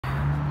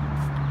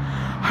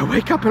I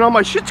wake up and all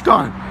my shit's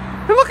gone.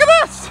 And look at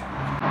this.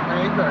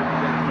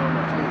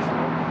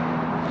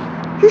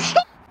 You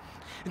stop.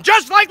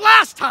 Just like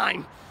last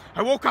time,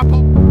 I woke up.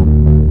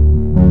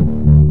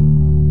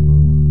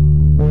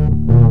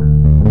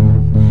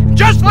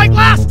 Just like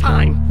last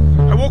time,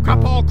 I woke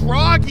up all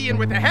groggy and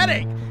with a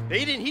headache.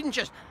 He didn't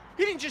just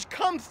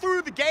come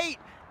through the gate,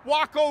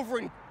 walk over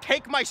and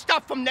take my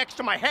stuff from next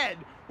to my head,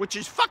 which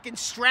is fucking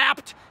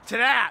strapped to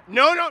that.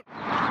 No. You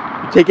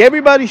take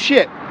everybody's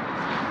shit.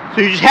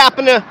 So you just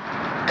happen to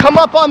come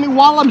up on me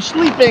while I'm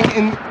sleeping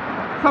and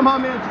somehow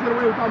manage to get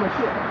away with all my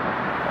shit.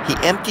 He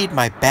emptied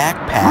my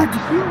backpack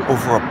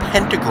over a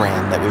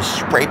pentagram that was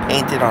spray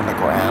painted on the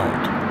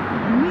ground.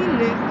 You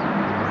needed it.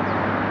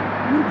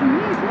 What you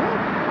need, bro?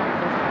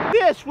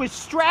 This was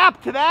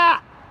strapped to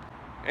that.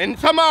 And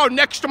somehow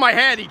next to my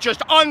head, he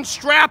just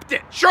unstrapped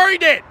it. Sure he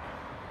did.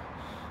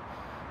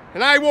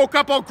 And I woke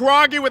up all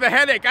groggy with a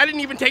headache. I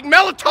didn't even take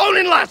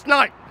melatonin last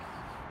night.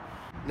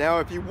 Now,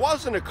 if he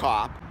wasn't a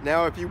cop,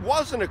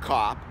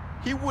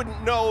 he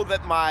wouldn't know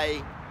that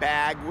my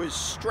bag was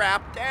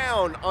strapped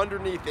down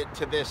underneath it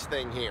to this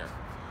thing here.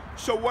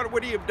 So what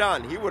would he have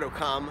done? He would have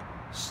come,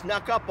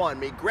 snuck up on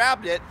me,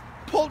 grabbed it,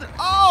 pulled it.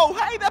 Oh,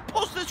 hey, that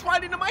pulls this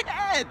right into my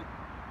head.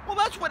 Well,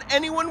 that's what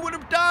anyone would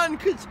have done,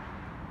 because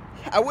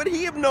how would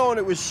he have known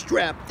it was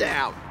strapped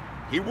down?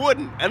 He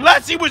wouldn't,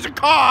 unless he was a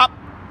cop.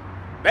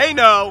 They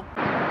know.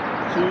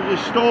 So you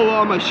just stole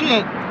all my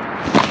shit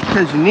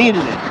because you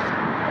needed it. Is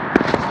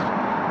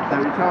that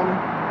what you're telling me?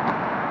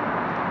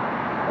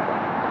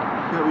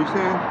 Is that what you're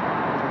saying?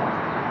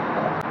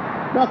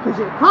 No, because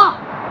you're a cop.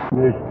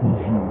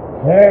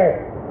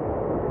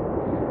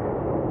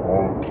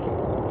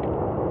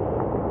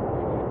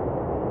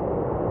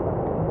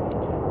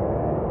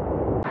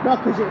 No,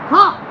 because you're a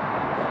cop.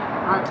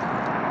 All right.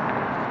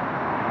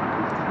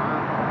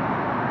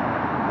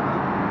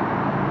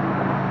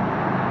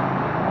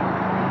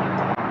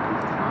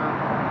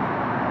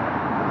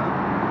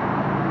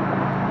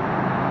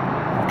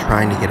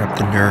 Trying to get up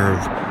the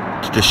nerve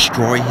to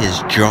destroy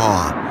his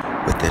jaw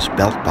with this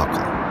belt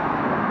buckle.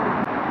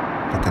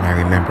 But then I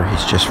remember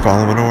he's just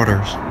following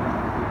orders.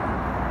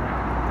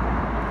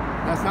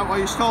 That's not why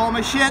you stole all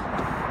my shit?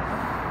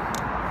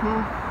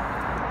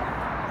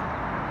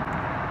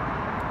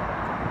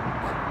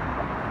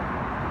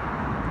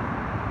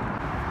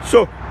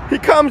 So he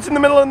comes in the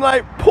middle of the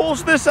night,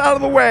 pulls this out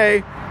of the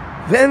way,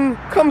 then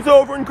comes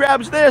over and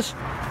grabs this.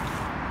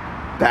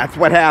 That's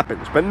what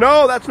happens. But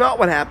no, that's not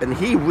what happened.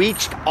 He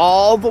reached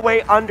all the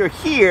way under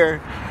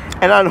here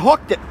and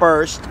unhooked it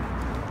first.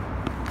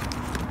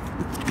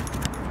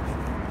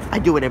 I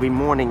do it every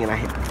morning and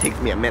it takes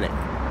me a minute.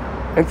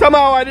 And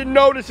somehow I didn't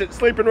notice it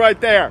sleeping right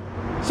there.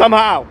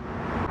 Somehow.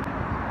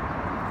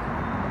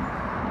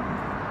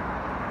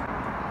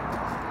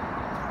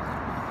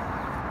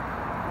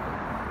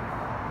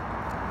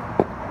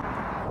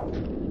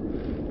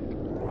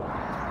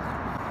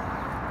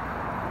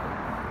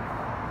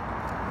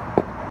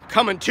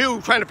 Coming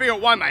to, trying to figure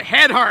out why my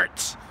head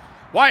hurts.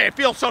 Why I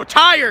feel so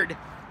tired.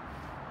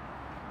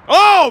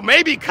 Oh,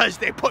 maybe because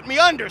they put me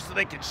under so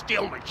they can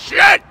steal my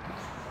shit.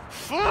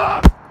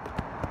 Fuck.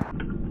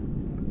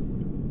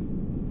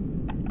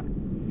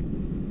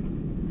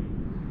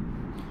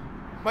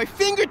 My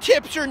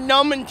fingertips are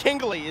numb and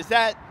tingly. Is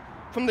that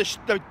from is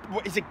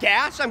it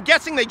gas? I'm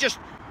guessing they just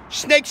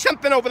snaked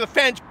something over the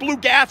fence, blew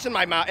gas in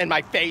my mouth, in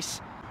my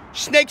face.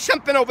 Snaked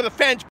something over the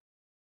fence.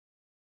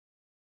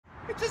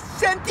 It's a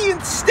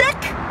sentient stick?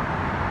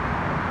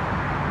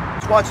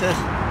 Let's watch this.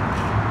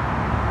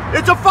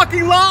 It's a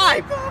fucking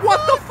live!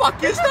 What the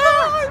fuck is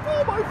that?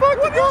 Oh my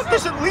fucking god!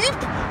 Does it leap?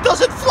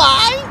 Does it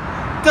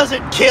fly? Does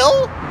it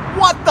kill?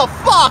 What the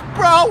fuck,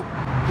 bro?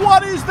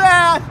 What is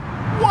that?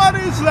 What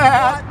is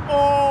that?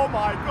 Oh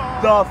my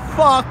god. The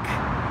fuck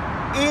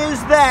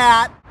is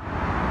that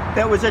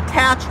was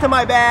attached to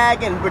my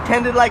bag and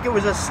pretended like it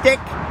was a stick?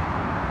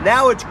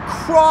 Now it's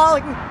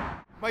crawling.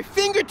 My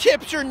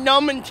fingertips are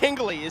numb and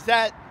tingly. Is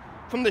that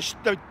from is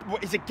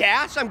it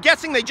gas? I'm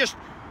guessing they just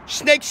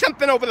snaked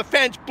something over the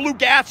fence, blew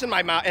gas in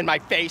my mouth, in my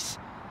face.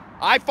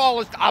 I'm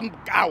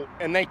out,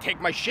 and they take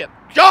my shit.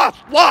 Just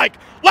like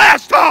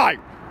last time!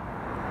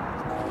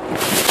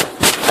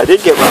 I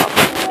did get robbed.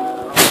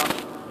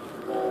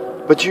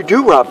 But you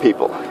do rob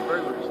people.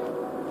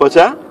 What's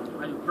that?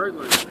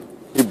 Burglars.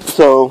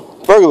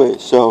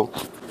 Burglars. So,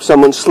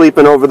 someone's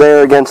sleeping over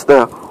there against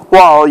the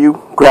wall, you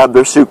grab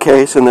their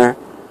suitcase and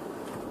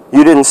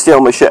you didn't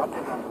steal my shit.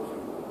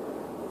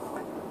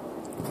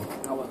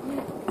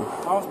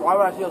 Why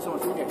would I steal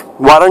someone's suitcase?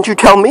 Why don't you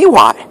tell me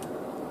why? You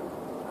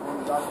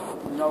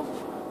know,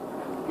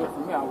 good for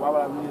me. Why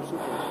would I need a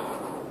suitcase?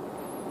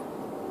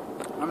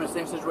 I'm in the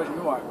same situation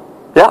you are.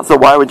 Yeah, so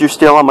why would you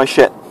steal all my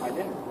shit? I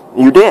didn't.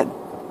 You did.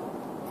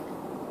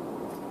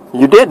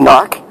 You did,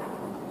 narc.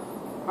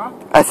 Huh?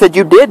 I said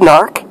you did,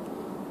 narc.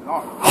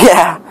 Narc?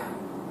 Yeah.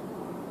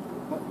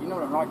 You know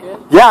what a narc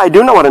is? Yeah, I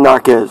do know what a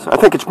narc is. I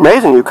think it's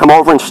amazing you come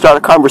over and start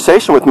a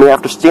conversation with me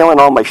after stealing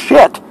all my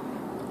shit.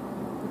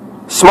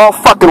 Small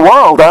fucking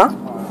world, huh?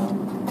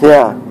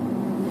 Yeah.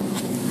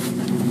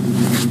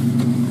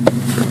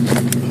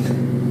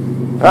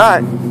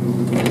 Alright.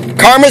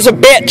 Karma's a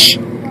bitch.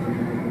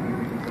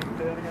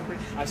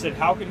 I said,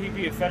 how could he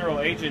be a federal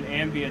agent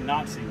and be a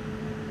Nazi?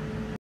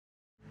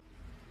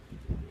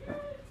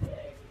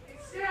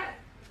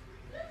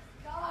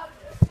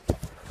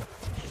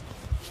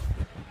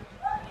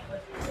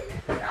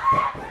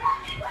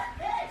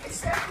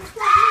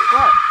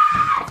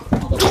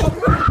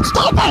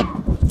 Stop it!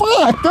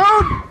 Fuck,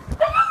 dude!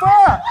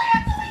 Fuck!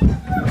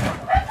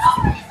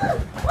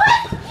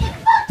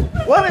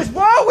 What is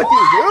wrong with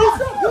you,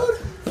 dude?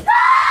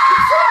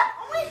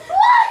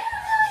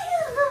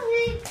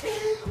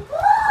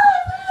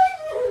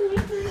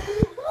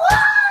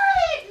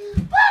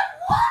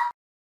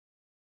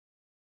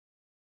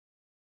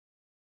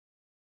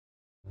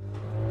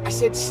 I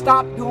said,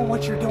 stop doing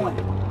what you're doing.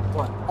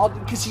 What?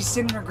 Because she's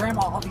sending her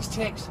grandma all these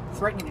texts,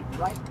 threatening her,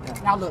 right?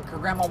 Yeah. Now look, her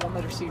grandma won't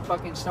let her see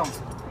fucking stone.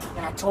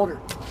 And I told her,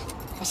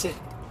 I said,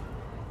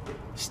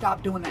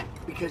 stop doing that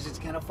because it's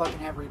gonna fucking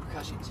have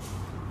repercussions.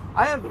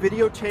 I have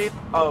videotape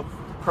of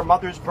her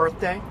mother's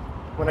birthday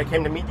when I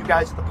came to meet you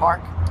guys at the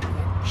park.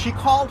 She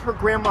called her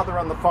grandmother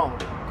on the phone,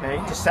 okay,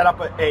 to set up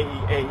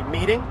a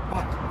meeting.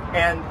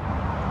 And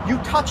you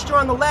touched her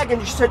on the leg and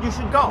you said you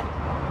should go.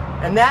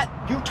 And that,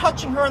 you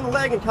touching her on the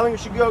leg and telling her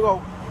she should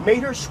go,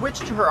 made her switch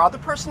to her other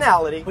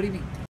personality. What do you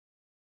mean?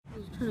 I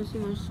was trying to see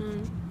my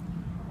son.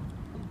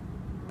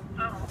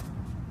 Oh.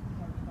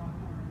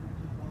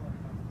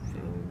 So,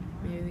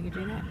 maybe we could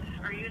do that.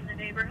 Are you in the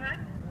neighborhood?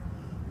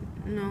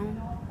 No.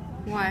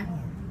 Why?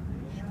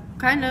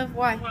 Kind of.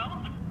 Why?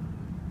 Well,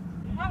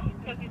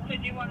 because you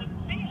said you wanted to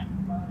see it.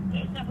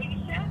 Isn't that what you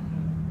said?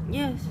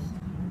 Yes.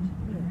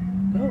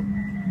 Go.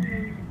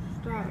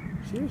 Stop.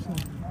 Seriously.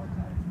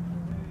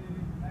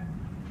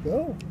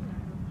 Go.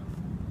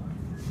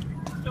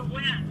 So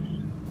when?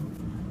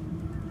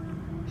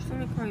 Just let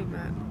me call you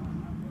back.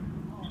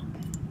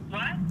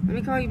 What? Let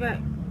me call you back.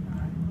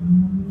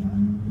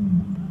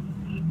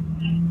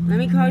 Let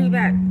me call you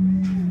back.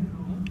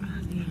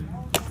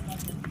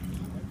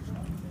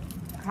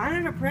 Kind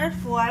of depressed,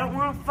 fool. I don't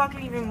want to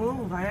fucking even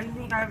move. I don't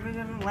think I've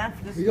even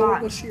left this You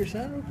spot. go see your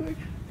son real quick?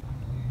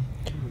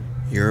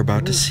 You're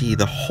about to see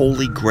the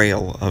holy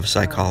grail of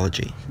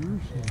psychology.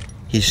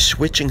 He's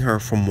switching her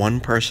from one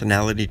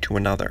personality to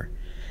another,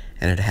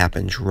 and it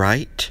happens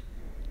right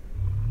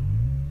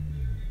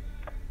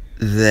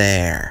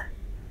there.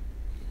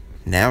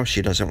 Now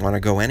she doesn't want to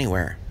go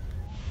anywhere.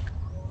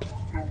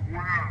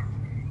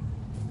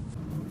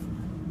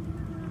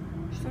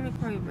 Just let me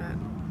call you back.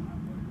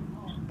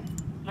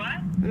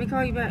 What? Let me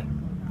call you back.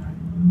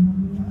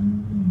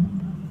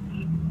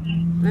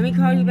 Let me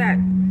call you back.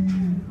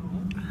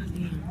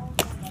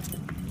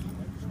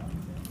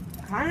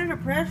 Kind of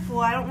depressed, fool.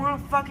 I don't want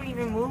to fucking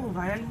even move.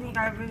 I don't think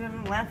I've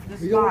even left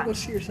this You spot. go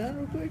see your son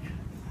real quick?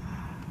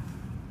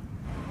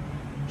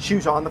 She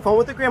was on the phone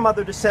with her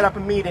grandmother to set up a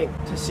meeting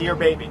to see her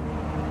baby.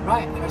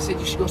 Right, and I said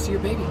you should go see your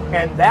baby.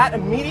 And that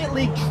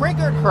immediately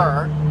triggered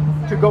her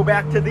to go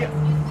back to the...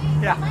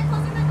 Yeah.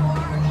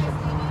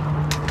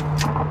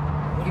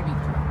 What do you mean?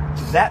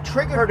 That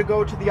triggered her to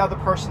go to the other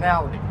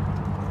personality.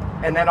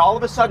 And then all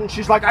of a sudden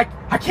she's like, I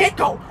can't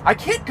go. I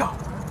can't go.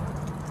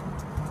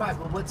 Right,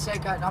 but what's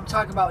that guy? I'm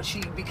talking about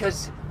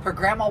because her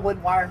grandma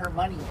wouldn't wire her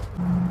money.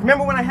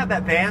 Remember when I had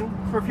that van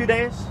for a few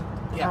days?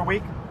 Yeah. For a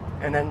week?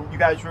 And then you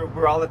guys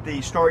were all at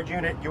the storage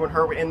unit. You and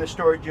her were in the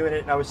storage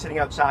unit and I was sitting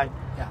outside.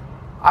 Yeah.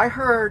 I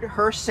heard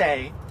her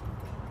say,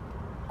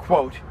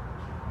 quote,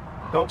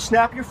 "Don't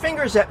snap your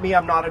fingers at me,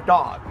 I'm not a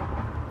dog."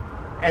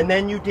 And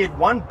then you did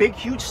one big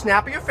huge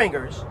snap of your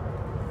fingers,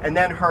 and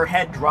then her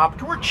head dropped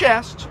to her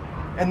chest,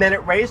 and then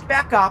it raised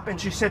back up, and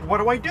she said, "What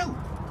do I do?"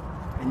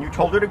 And you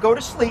told her to go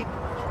to sleep,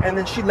 and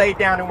then she laid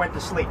down and went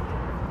to sleep.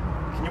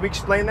 Can you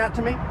explain that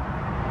to me?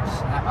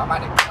 Snap, I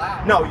might have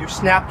clapped. No, you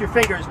snapped your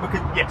fingers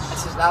because, yes.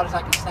 That's as loud as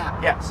I can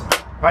snap. Yes.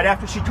 Right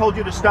after she told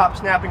you to stop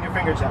snapping your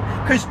fingers out.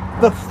 Because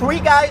the 3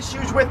 guys she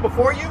was with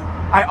before you,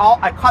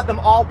 I caught them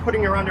all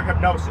putting her under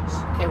hypnosis.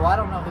 Okay, well, I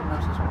don't know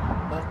hypnosis.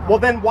 But, Well,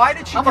 then why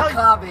did she I'm tell a you?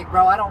 convict,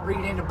 bro. I don't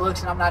read into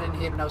books, and I'm not into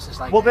hypnosis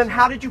like Well, that. then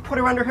how did you put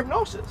her under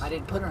hypnosis? I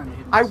didn't put her under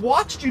hypnosis. I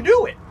watched you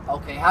do it.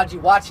 Okay, how'd you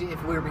watch it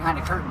if we were behind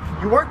a curtain?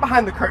 You weren't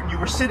behind the curtain. You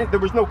were sitting. There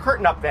was no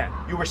curtain up then.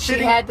 You were She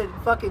sitting. had the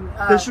fucking...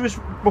 This was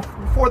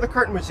before the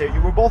curtain was there.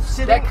 You were both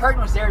sitting. that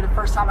curtain was there the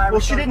first time I ever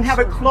Well, she started didn't have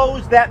it serving.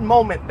 closed that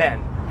moment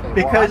then. Okay,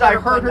 Because well, I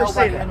never heard put her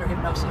say nobody that. under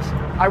hypnosis.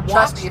 I Trust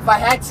watched. me, if I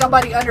had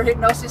somebody under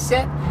hypnosis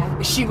set,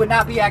 she would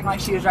not be acting like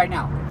she is right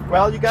now.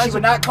 Well, you guys. She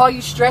would not call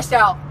you stressed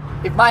out.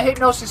 If my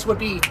hypnosis would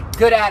be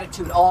good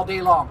attitude all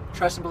day long,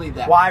 trust and believe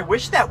that. Well, I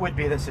wish that would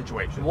be the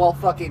situation. Well,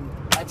 fucking,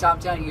 that's how I'm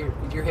telling you,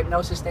 your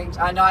hypnosis things.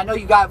 I know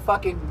you got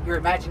fucking, your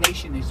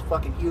imagination is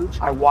fucking huge.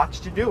 I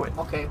watched you do it.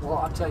 Okay, well,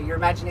 I'm telling you, your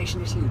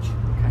imagination is huge.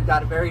 You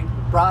got a very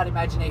broad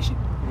imagination.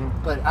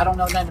 But I don't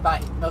know nothing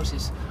about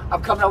hypnosis.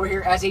 I'm coming over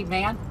here as a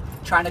man,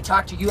 trying to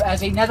talk to you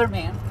as another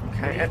man.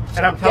 Okay,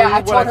 and I'm telling you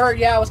I what. told her,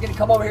 I was going to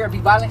come over here and be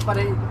violent, but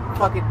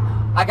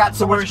I got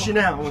so So much. where's she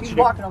now? What's She's she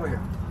do? walking over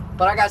here.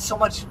 But I got so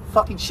much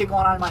fucking shit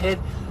going on in my head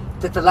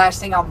that the last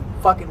thing I'm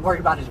fucking worried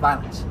about is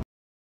violence.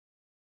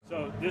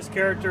 So This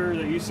character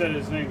that you said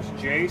his name's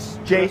Jace?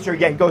 Jace, or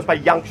yeah, he goes by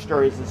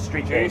Youngster is his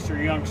street name. Jace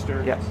or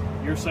Youngster? Yes.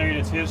 You're saying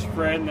it's his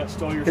friend that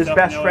stole your His stuff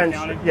best in LA friend,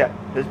 County?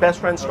 yeah, his best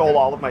friend stole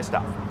all of my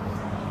stuff.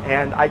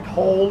 And I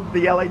told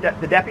the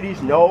the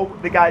deputies know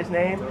the guy's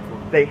name.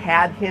 They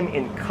had him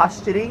in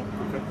custody,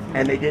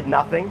 and they did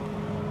nothing.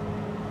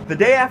 The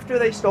day after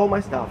they stole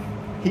my stuff,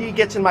 he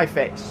gets in my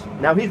face.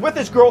 Now he's with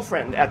his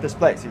girlfriend at this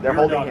place. They're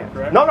holding daughter, hands.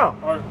 correct? No.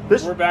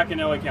 We're back in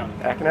LA County.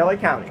 Back in LA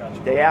County. Gotcha.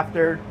 Day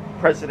after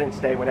President's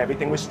Day, when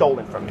everything was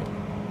stolen from me.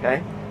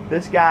 Okay?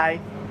 This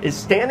guy is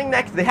standing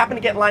next, they happen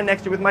to get in line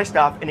next to me with my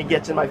stuff, and he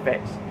gets in my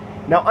face.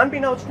 Now,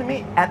 unbeknownst to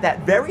me, at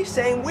that very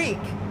same week,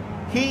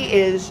 he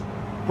is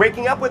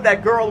breaking up with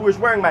that girl who was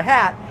wearing my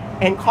hat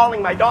and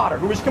calling my daughter,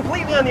 who was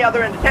completely on the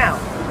other end of town.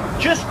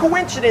 Just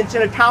coincidence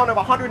in a town of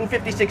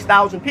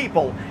 156,000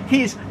 people,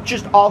 he's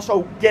just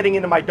also getting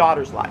into my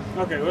daughter's life.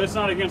 Okay, well, it's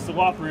not against the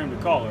law for him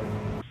to call her.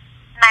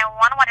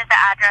 911, what is the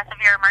address of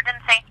your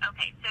emergency?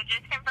 Okay, so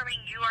just confirming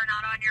you are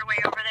not on your way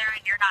over there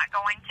and you're not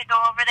going to go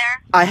over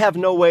there? I have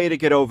no way to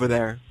get over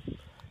there.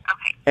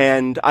 Okay.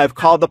 And I've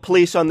called the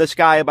police on this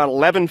guy about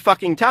 11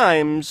 fucking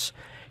times.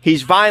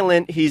 He's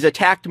violent. He's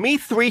attacked me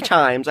 3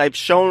 times. I've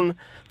shown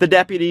the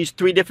deputies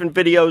 3 different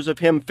videos of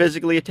him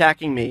physically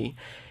attacking me.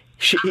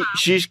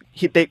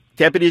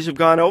 Deputies have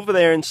gone over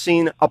there and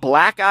seen a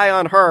black eye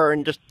on her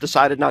and just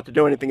decided not to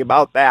do anything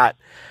about that.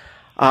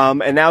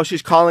 And now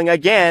she's calling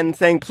again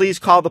saying, please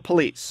call the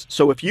police.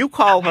 So if you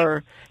call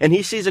her and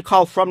he sees a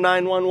call from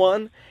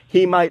 911,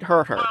 he might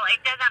hurt her. Well,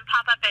 it doesn't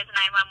pop up as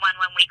 911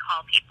 when we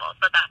call people,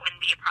 so that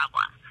wouldn't be a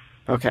problem.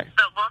 Okay.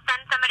 But we'll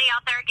send somebody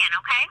out there again,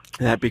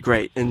 okay? That'd be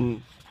great.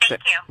 And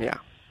Thank you. yeah.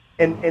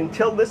 And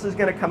until this is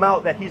going to come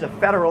out that he's a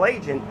federal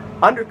agent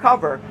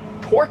undercover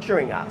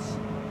torturing us.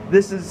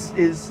 This is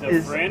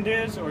friend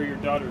is, or your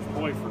daughter's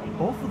boyfriend?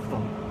 both of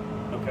them.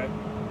 Okay.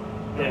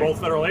 They're both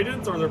federal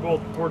agents, or they're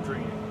both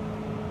torturing you?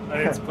 I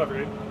think it's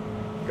clever.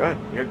 Good.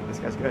 This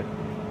guy's good.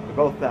 They're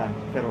both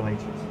federal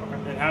agents.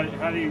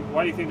 And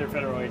why do you think they're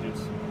federal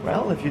agents?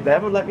 Well, if you'd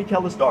ever let me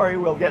tell the story,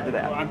 we'll get to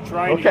that. Well, I'm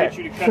trying to get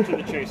you to cut to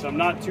the chase. I'm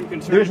not too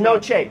concerned. There's no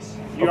chase.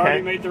 You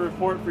already made the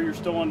report for your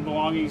stolen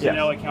belongings in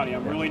LA County.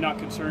 I'm really not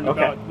concerned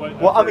about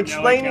what. Well, I'm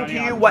explaining to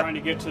you what. Trying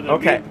to get to the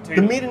meat and potatoes.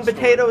 The meat and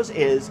potatoes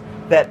is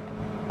that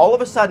all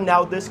of a sudden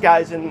now this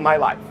guy's in my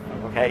life.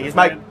 Okay, he's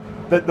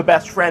the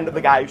best friend of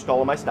the guy who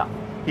stole my stuff.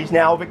 He's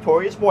now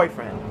Victoria's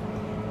boyfriend.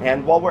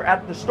 And while we're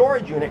at the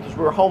storage unit, because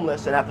we were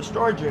homeless and at the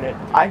storage unit,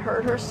 I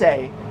heard her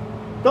say,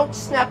 "Don't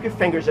snap your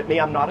fingers at me,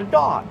 I'm not a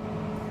dog."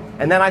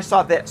 And then I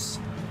saw this.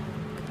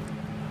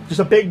 Just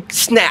a big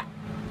snap.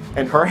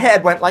 And her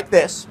head went like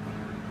this.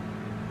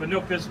 But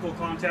no physical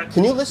contact?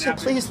 Can you listen?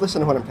 Please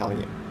listen to what I'm telling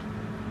you.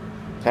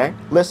 Okay?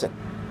 Listen.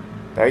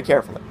 Very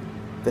carefully.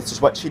 This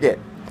is what she did.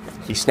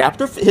 He snapped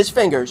his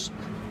fingers.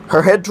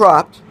 Her head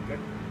dropped. Okay.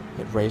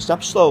 It raised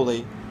up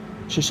slowly.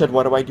 She said,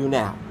 "What do I do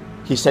now?"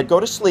 He said,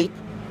 "Go to sleep."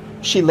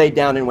 She laid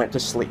down and went to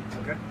sleep.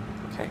 Okay.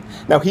 Okay.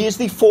 Now, he is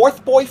the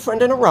 4th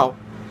boyfriend in a row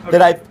that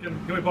I've...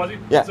 Can we pause you?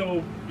 Yeah.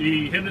 So,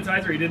 he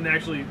hypnotized her, he didn't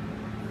actually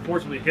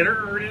forcibly hit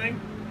her or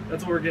anything?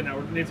 That's what we're getting at.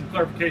 We need some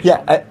clarification.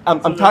 Yeah,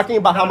 I'm talking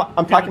about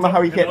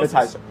how he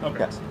hypnotized her.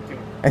 Okay. Yes.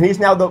 And he's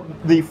now the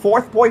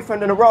 4th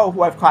boyfriend in a row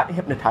who I've caught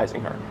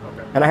hypnotizing her.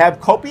 Okay. And I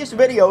have copious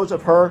videos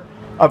of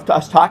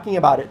us talking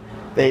about it.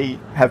 They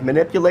have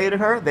manipulated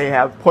her. They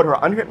have put her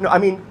on hypno. I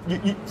mean,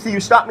 you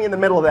stopped me in the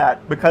middle of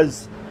that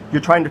because you're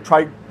trying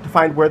to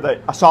find where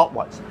the assault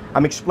was.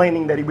 I'm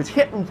explaining that he was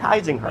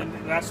hypnotizing her. And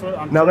that's what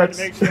I'm trying to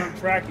make sure I'm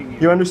tracking you.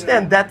 You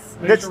understand? Yeah.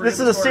 This is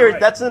a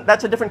serious. Right.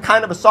 That's a different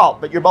kind of assault.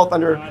 But you're both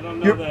under. I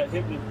don't know that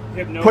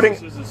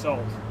hypnosis is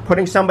assault.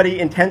 Putting somebody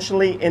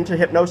intentionally into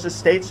hypnosis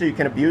state so you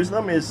can abuse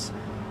them is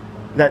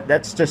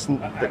that's just.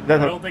 I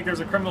don't think there's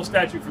a criminal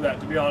statute for that,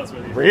 to be honest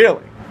with you.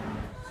 Really?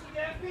 See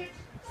that bitch?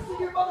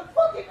 See your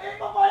motherfucking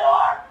name on my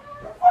arm?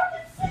 You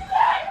fucking see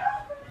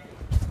that?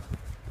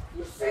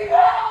 You see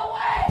that?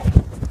 Away!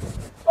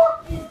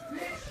 Fuck you,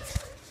 bitch!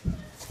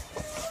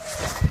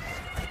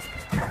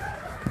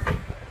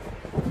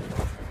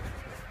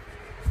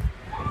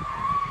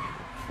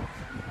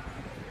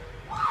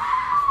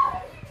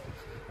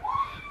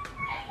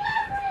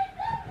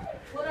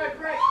 What did I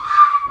break?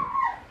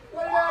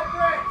 What did I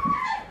break?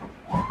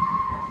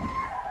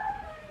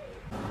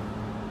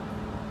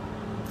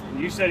 And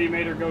you said he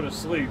made her go to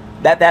sleep.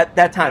 That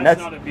time. That's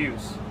not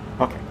abuse.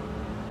 Okay.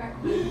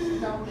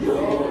 No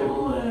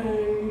way!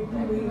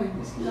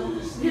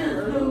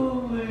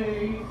 No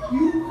way!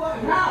 You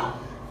fucking how?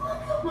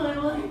 Fuck up my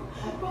life!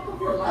 Fuck up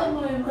your life? My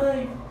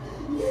life!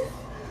 Yes!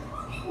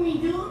 Look at me,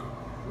 dude!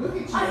 Look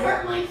at you! I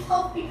hurt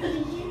myself because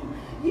of you!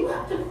 You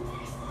have to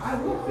fix it! I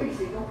will fix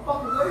it! Don't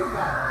fucking worry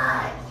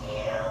about it! Fuck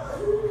you!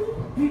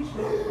 Bitch,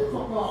 don't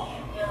fuck off!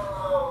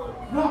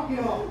 Knock it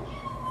off!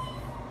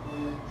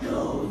 Go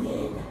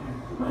then!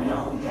 I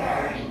don't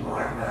care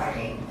anymore,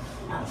 buddy!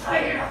 I'm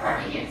tired of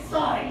hurting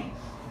inside!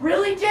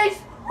 Really, Jace?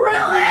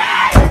 Really?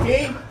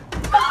 Vicky?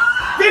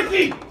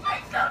 Vicky!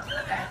 Jace, don't do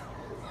this!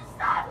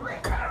 Stop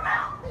licking her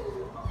mouth!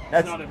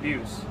 That's not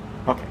abuse.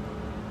 Okay.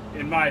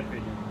 In my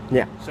opinion.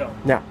 Yeah. So.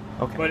 Yeah.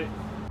 Okay. But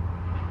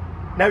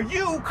Now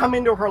you come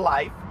into her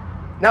life.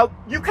 Now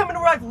you come into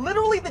her life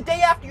literally the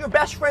day after your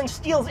best friend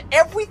steals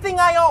everything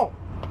I own.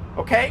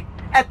 Okay?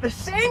 At the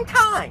same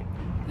time.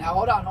 Now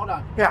hold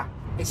on. Yeah.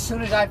 As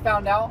soon as I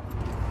found out,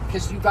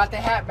 because you got the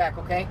hat back,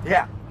 okay?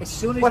 Yeah. As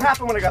soon as what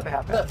happened when I got the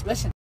hat back? Look,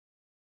 listen.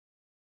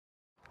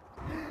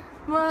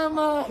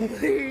 Mama,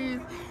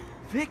 please.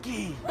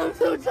 Vicky. I'm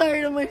so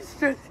tired of my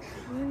stress.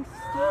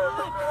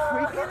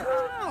 Stop freaking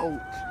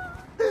out.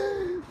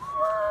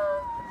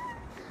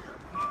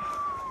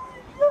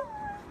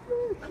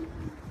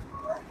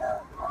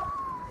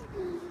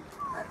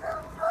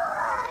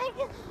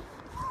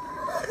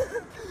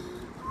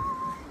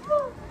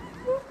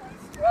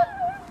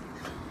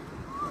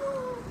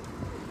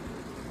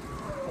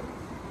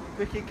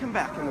 Vicky, come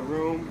back in the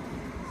room.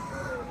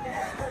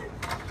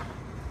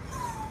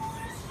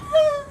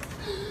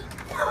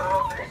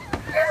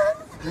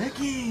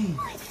 Vicky!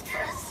 My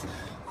stress.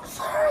 I'm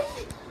sorry.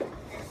 I'm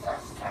so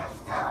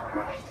stressed out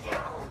right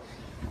now.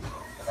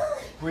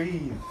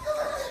 Breathe.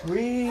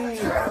 Breathe.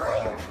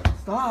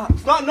 Stop.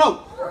 Stop.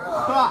 No.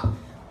 Stop.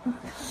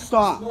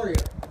 Stop.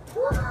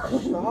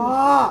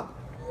 Stop.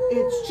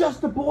 It's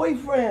just a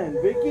boyfriend,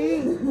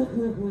 Vicky.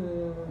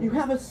 You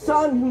have a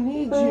son who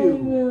needs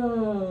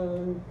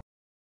you.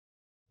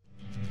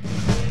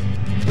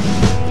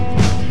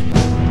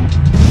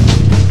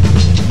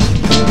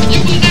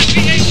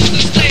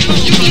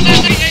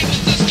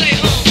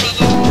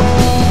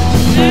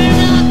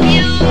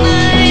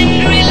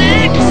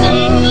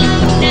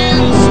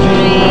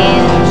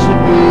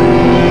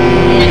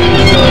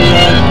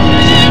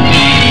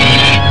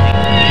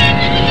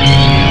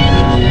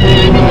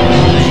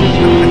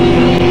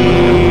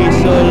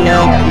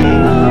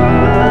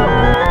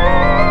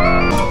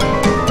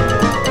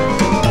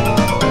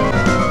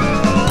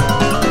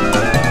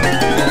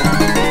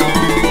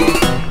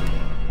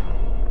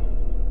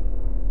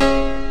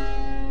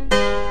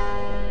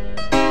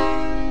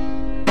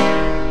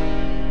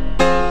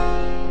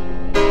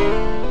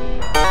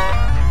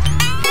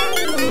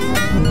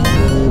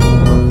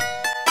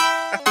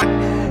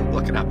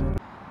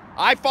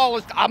 I fall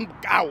as I'm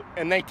out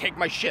and they take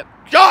my shit.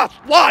 Just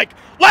like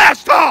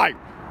last time!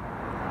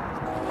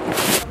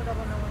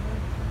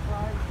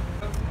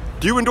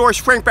 Do you endorse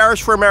Frank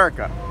Barish for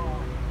America?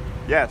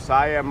 Yes,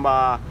 I am.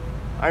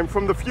 I'm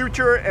from the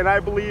future and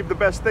I believe the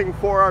best thing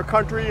for our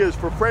country is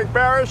for Frank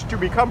Barish to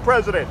become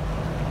president.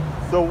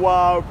 So,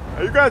 are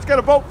you guys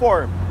gonna vote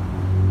for him?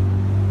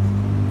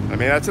 I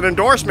mean, that's an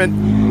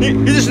endorsement. He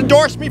just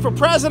endorsed me for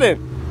president.